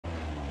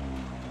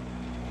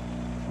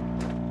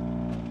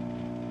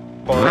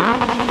Go.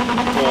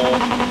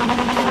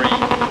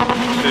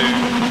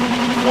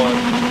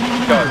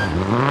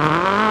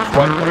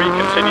 Right 3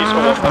 continues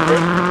for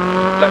 100.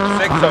 Left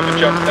 6 over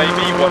jump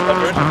maybe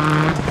 100.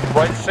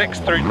 Right 6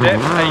 through dip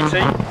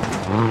 80.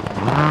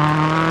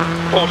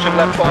 Caution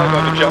left 5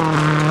 over jump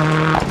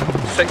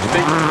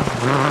 60.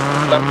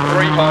 Left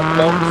 3 half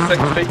long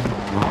 60.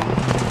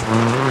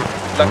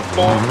 Left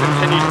 4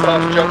 continues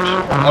past junction,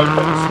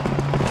 opens.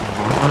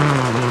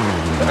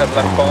 And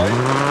left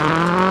 5.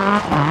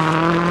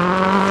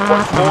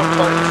 Right 4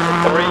 tightens to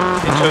 3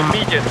 into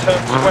immediate turn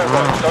square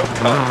right, don't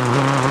cut.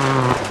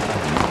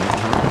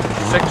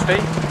 60.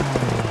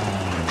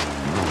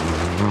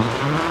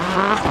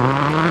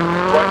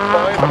 Right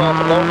 5 half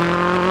long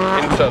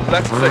into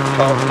left 6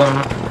 half long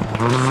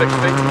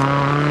 60.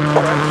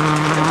 Crest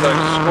into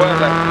square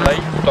left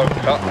late, don't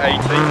cut 80.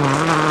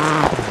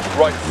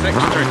 Right 6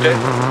 through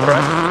dip,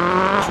 crest.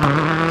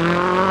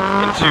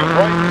 Into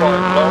right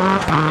 5 long,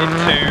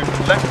 into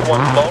left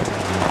 1 long.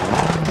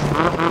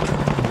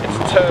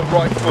 Into turn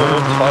right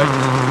 4 tight.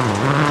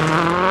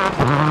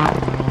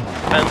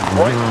 And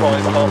right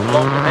 5 half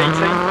long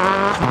 80.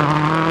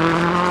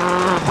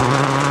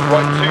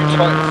 Right 2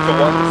 tightens to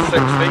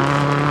 160.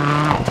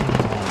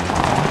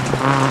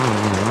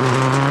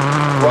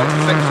 Right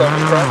 6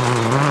 over crest.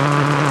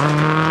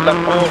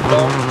 Left 4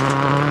 long.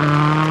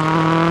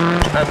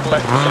 And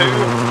left 2.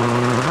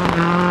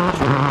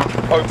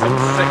 Open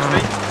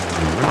 60.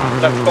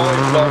 Left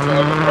 5 long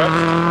over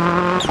crest.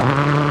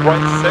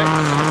 Right 6.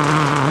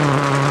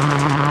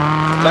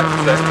 Left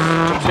 6.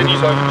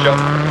 Continues over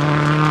jump.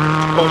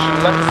 Caution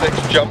left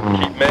 6 jump,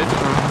 keep mid.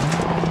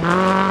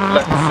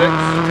 Left 6.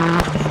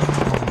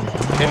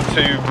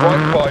 Into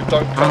right 5,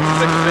 don't cut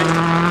 60.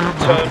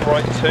 Turn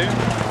right 2.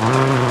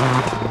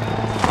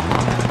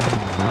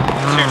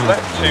 To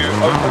left 2,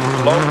 open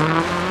long.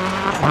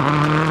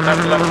 And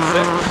left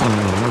 6.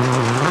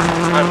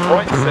 And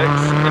right 6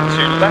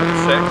 into left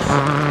 6.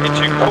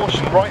 Into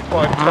caution right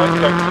 5 tight,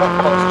 don't cut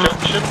past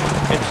junction.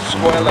 Into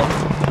square left.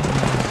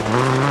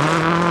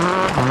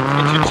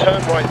 Into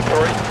turn right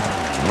 3.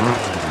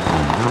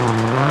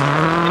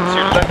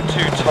 Into left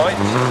 2 tight.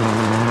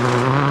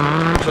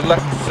 Into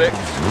left 6.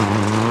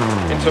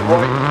 Into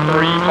right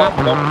 3 half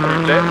long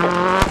through dip.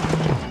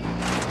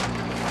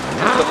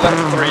 Into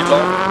left 3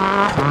 long.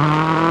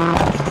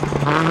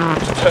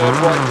 Into turn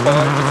right 5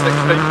 to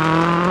 60.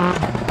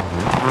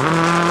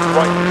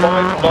 Right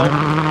 5 long.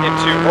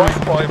 Into right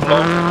 5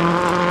 long.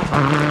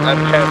 And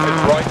hairpin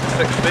right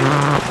 60.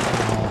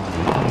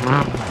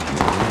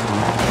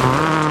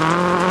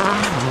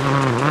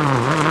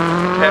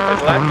 Hairpin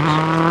left.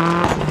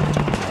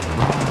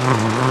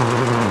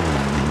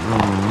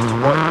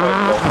 Right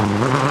 5 long.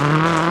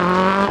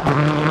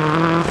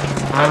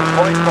 And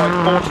right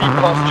 540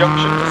 past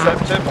junction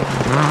deceptive.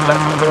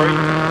 Left 3.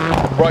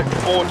 Right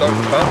 4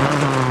 don't cut.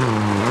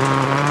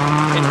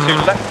 Into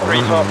left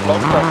 3 half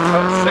long, don't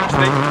cut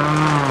 60.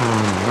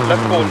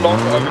 Left 4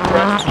 long over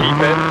crest, keep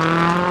in.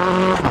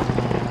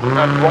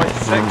 And right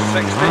 6,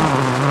 60.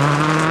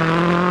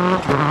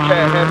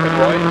 Care hairpin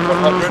right,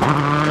 100.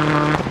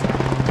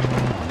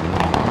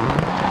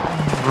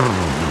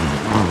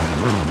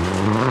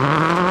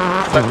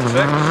 Left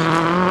 6.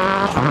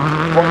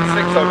 Right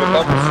 6 over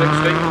bump,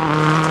 60.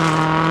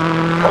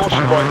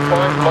 Caution right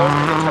 5 long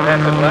into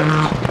hairpin left.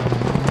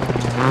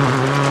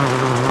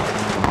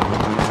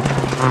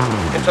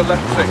 Into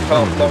left 6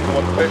 half long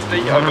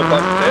 150 over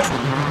bump dip.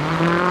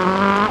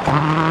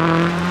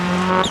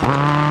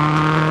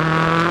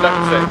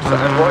 Left 6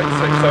 and right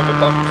 6 over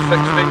bump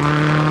 60.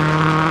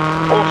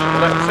 Caution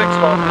left 6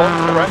 half long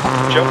crest,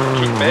 jump,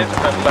 keep mid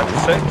and left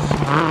 6.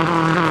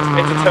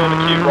 Into turn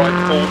acute right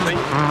 40.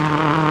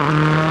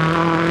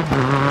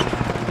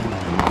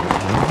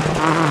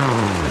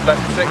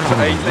 Left 6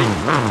 80.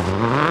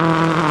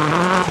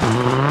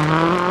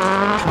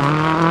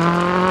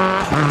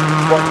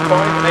 Right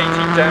 5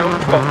 80 down,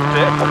 bump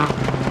dip.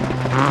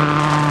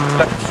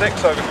 Left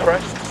 6 over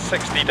crest,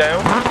 60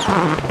 down.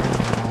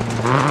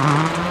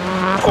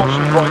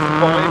 Caution right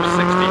 5,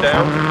 60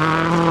 down.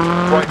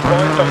 Right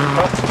 5 don't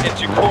cut,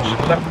 into caution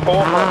left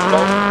 4 half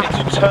long,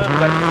 into turn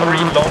left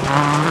 3 long.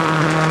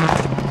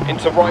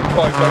 Into right 5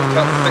 don't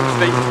cut,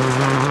 60.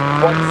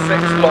 Right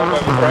 6 long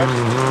over crest.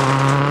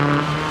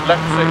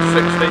 Left 6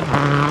 60.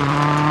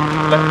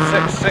 Left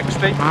 6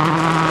 60.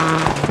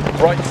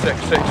 Right 6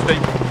 60.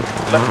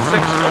 Left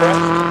 6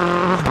 crest.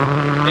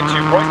 Into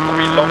right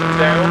 3 long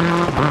down.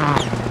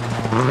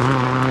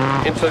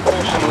 Into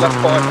caution left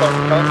 5 don't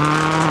cut.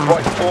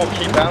 Right 4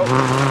 keep out.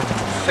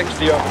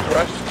 60 over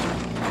crest.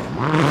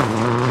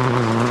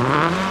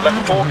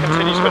 Left 4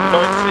 continues for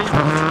 90.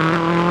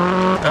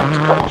 And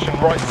caution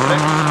right 6.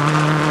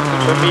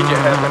 Into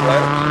immediate hairpin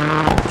left.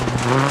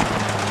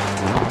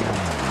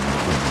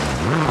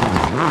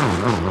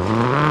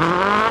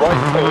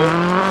 Right 4.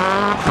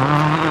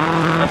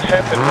 And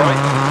hairpin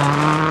right.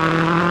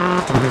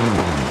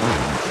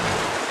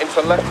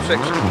 Into left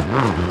 6.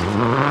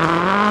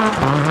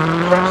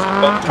 Crest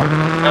bump.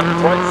 And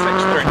right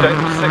 6 through dip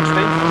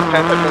 60.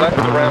 Hairpin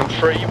left around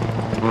tree.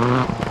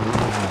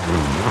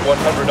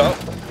 100 up.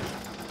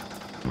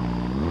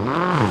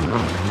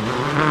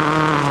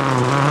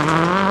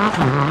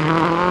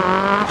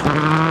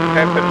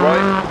 Hairpin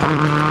right.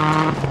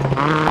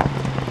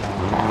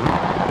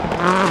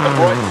 And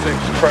right 6,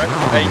 crest,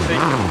 80.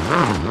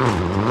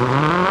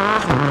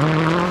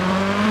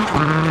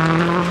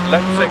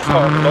 Left 6,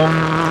 half long.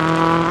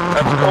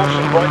 And to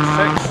caution, right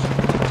 6.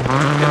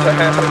 Into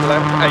hairpin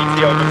left,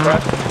 80 over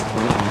crest.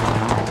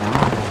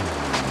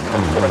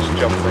 And crest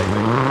jump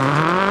maybe.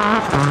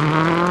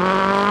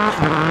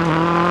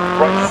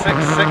 Right 6,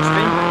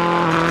 60.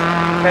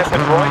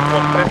 Hairpin right,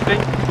 150.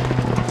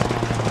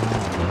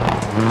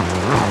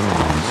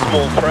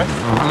 Small crest,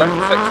 left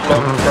 6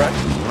 long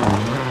crest.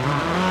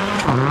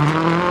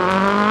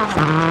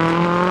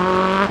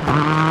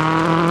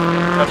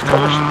 And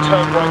caution,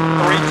 turn right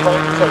 3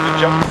 times over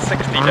jump,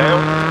 60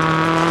 down.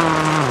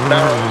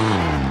 Narrows.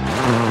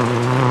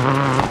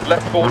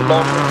 Left 4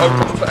 long,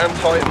 opens and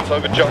tightens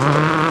over jump.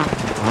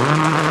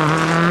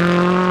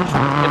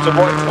 Into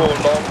right 4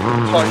 long,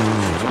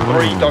 tightens,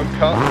 3 don't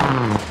cut.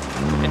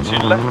 Into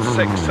left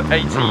 6,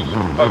 80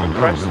 over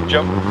crest,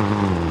 jump.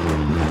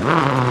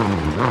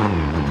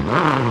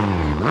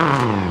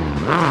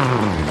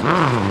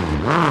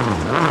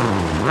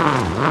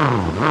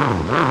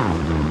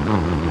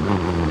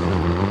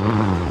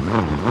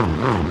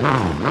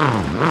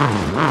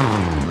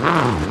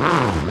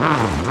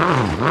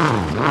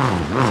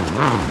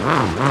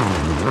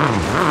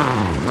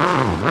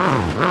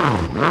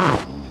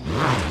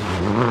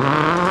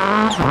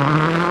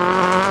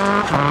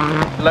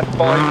 Left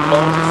 5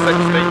 long,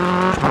 60.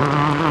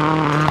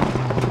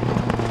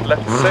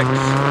 Left 6.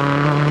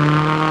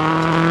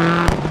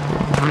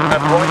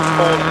 And right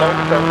 4 long,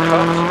 don't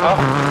cut, up.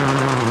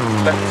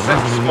 Left 6,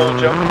 small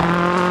jump.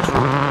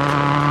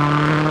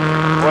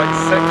 Right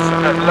 6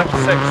 and left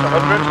 6,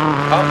 100,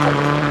 up.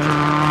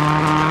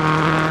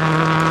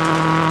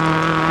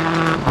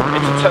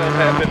 Into turn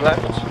hairpin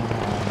left.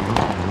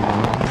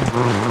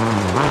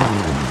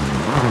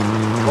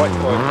 Right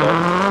 5 long.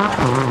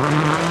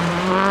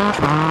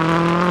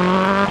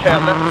 Care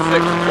left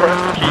 6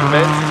 crest, keep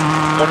mid.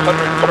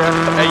 100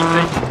 crest,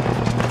 80.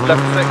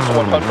 Left 6,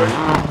 100.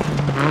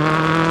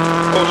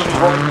 Caution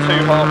right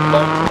 2 half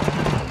long.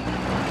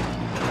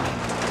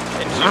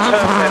 Into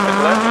turn hairpin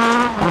left.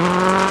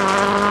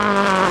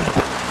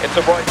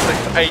 Into right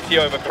 6, 80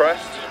 over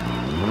crest.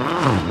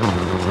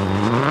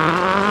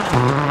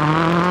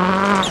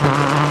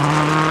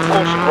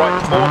 Caution right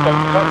 4,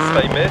 don't cut,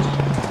 stay mid.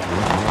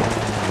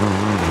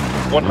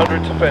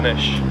 100 to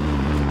finish.